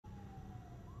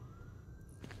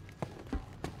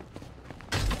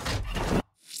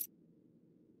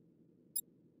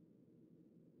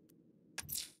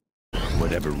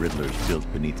Whatever Riddler's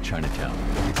built beneath Chinatown,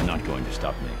 it's not going to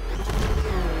stop me.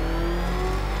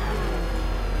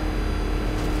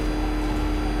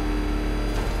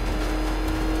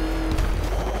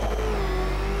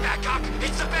 Back up!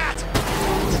 It's a bat!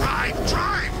 Drive!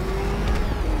 Drive!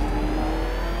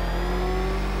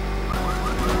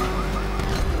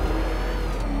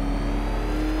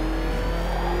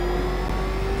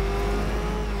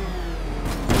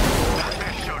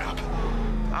 Batman showed up.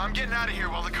 I'm getting out of here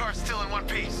while the car's still in one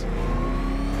piece.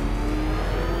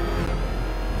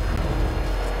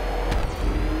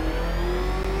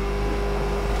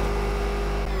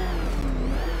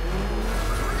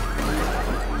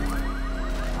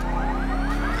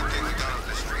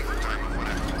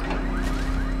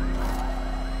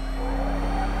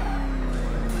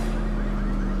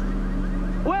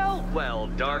 Well,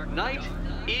 Dark Knight,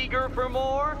 eager for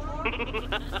more?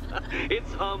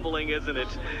 It's humbling, isn't it?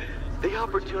 The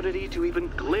opportunity to even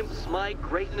glimpse my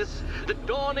greatness, the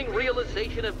dawning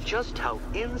realization of just how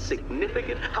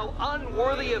insignificant, how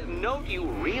unworthy of note you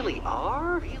really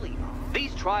are?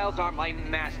 These trials are my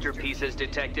masterpieces,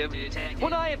 Detective.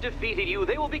 When I have defeated you,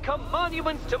 they will become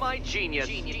monuments to my genius,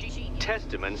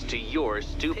 testaments to your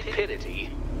stupidity.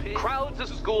 Crowds of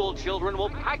school children will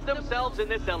pack themselves in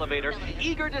this elevator,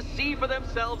 eager to see for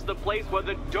themselves the place where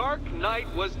the Dark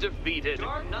Knight was defeated.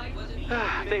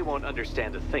 They won't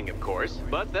understand a thing, of course,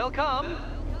 but they'll come.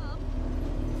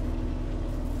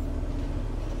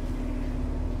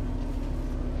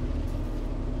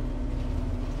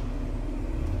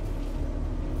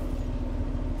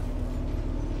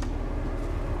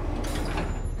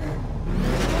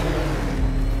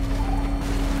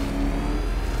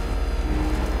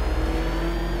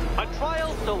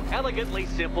 So elegantly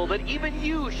simple that even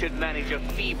you should manage a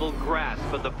feeble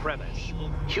grasp of the premise.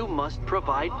 You must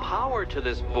provide power to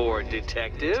this board,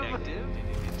 Detective.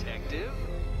 Detective?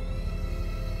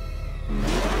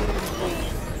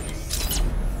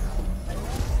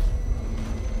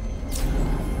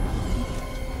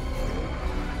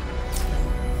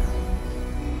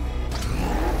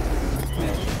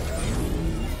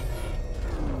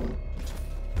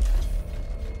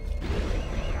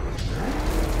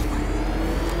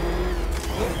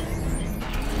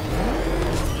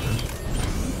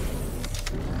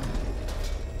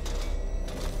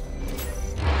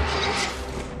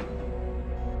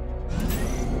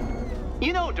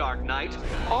 You know, Dark Knight,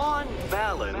 on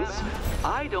balance,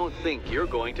 I don't think you're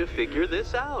going to figure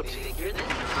this out.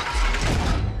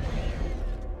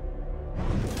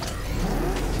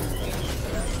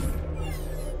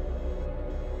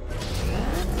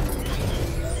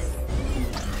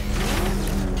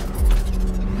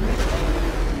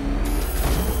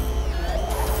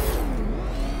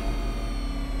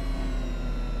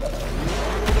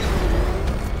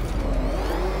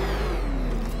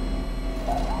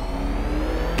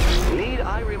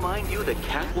 Remind you that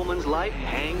Catwoman's life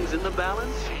hangs in the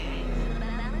balance?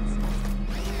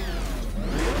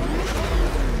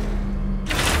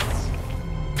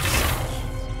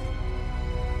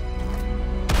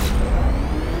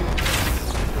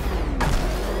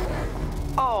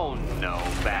 Oh no,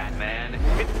 Batman.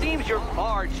 It seems you're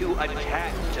far too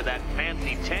attached to that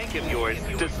fancy tank of yours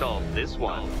to solve this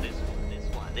one.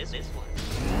 This one.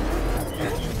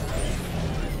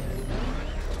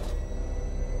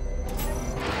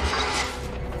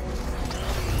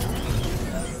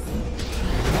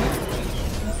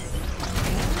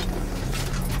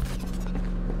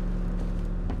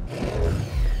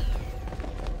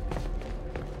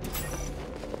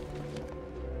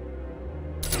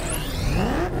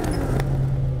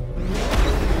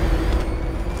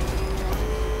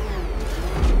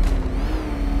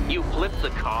 Flip the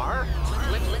car?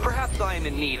 Perhaps I am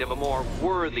in need of a more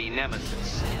worthy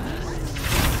nemesis.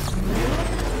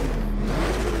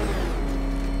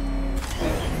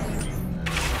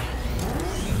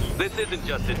 This isn't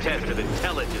just a test of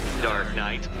intelligence, Dark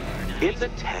Knight. It's a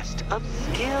test of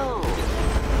skill.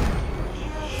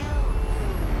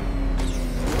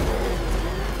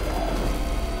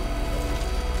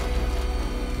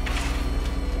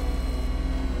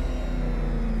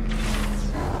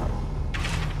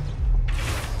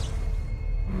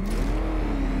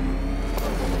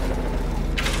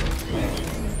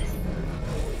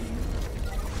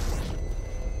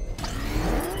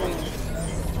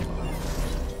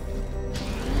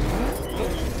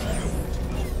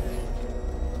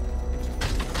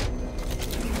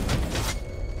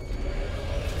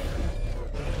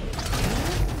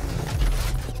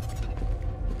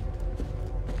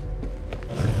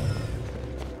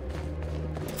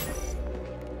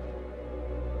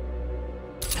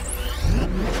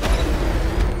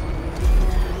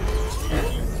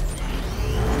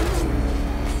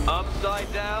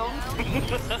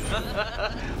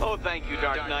 thank you,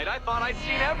 Dark Knight. I thought I'd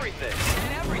seen everything.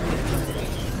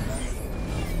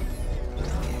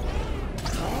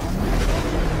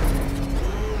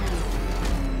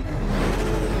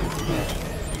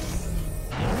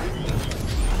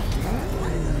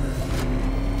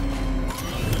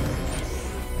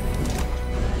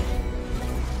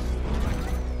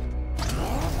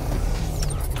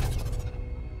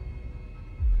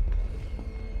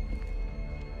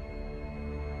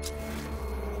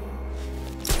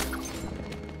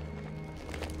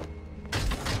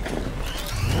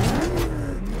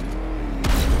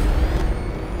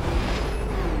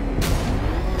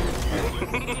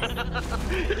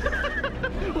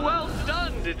 Well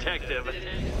done, Detective.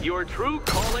 Your true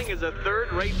calling as a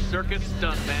third-rate circus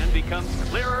stuntman becomes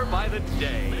clearer by the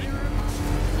day.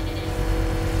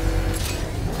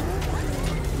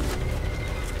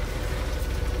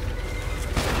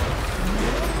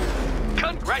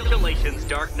 Congratulations,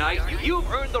 Dark Knight. You've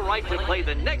earned the right to play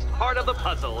the next part of the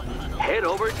puzzle. Head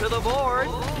over to the board.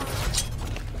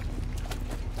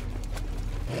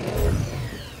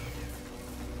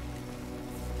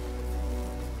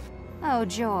 Oh,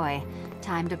 joy.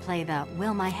 Time to play the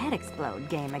Will My Head Explode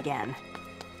game again.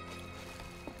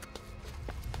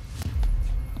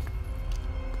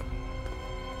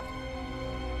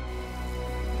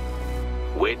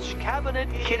 Which cabinet,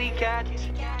 kitty cat?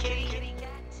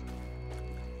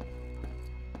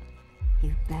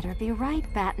 You better be right,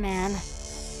 Batman.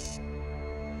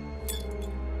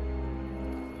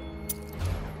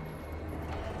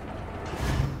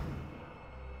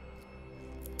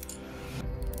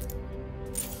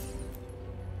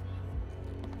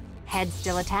 Head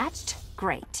still attached?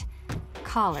 Great.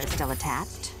 Collar still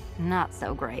attached? Not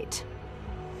so great.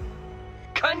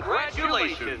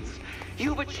 Congratulations!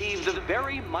 You've achieved the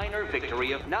very minor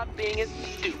victory of not being as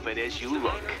stupid as you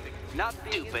look. Not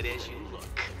stupid as you look.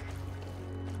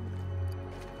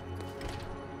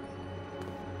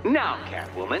 Now,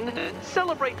 Catwoman,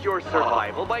 celebrate your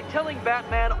survival by telling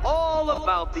Batman all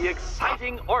about the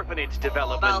exciting orphanage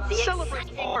development.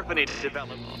 Celebrate orphanage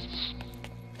development.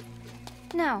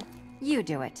 No, you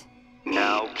do it.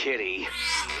 Now, Kitty.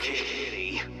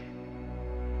 Kitty.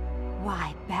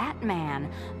 Why, Batman,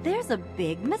 there's a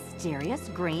big, mysterious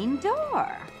green door.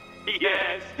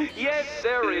 Yes, yes,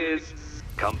 there is.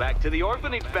 Come back to the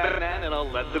orphanage, Batman, and I'll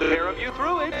let the pair of you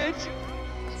through it.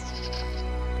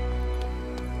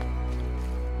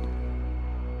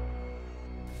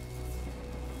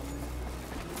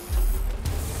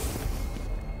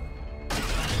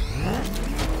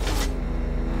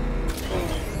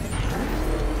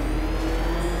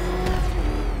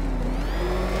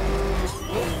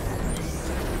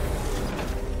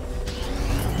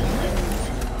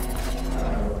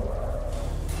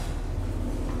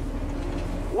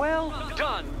 Well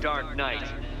done, Dark Knight.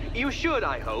 You should,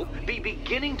 I hope, be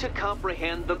beginning to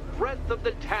comprehend the breadth of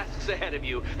the tasks ahead of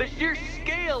you, the sheer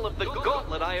scale of the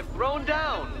gauntlet I have thrown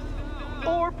down.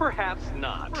 Or perhaps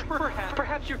not.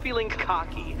 Perhaps you're feeling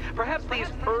cocky. Perhaps these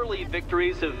early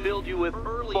victories have filled you with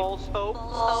false hope.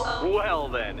 Well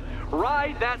then,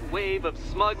 ride that wave of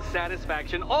smug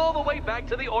satisfaction all the way back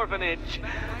to the orphanage.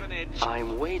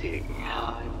 I'm waiting.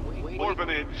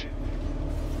 Orphanage.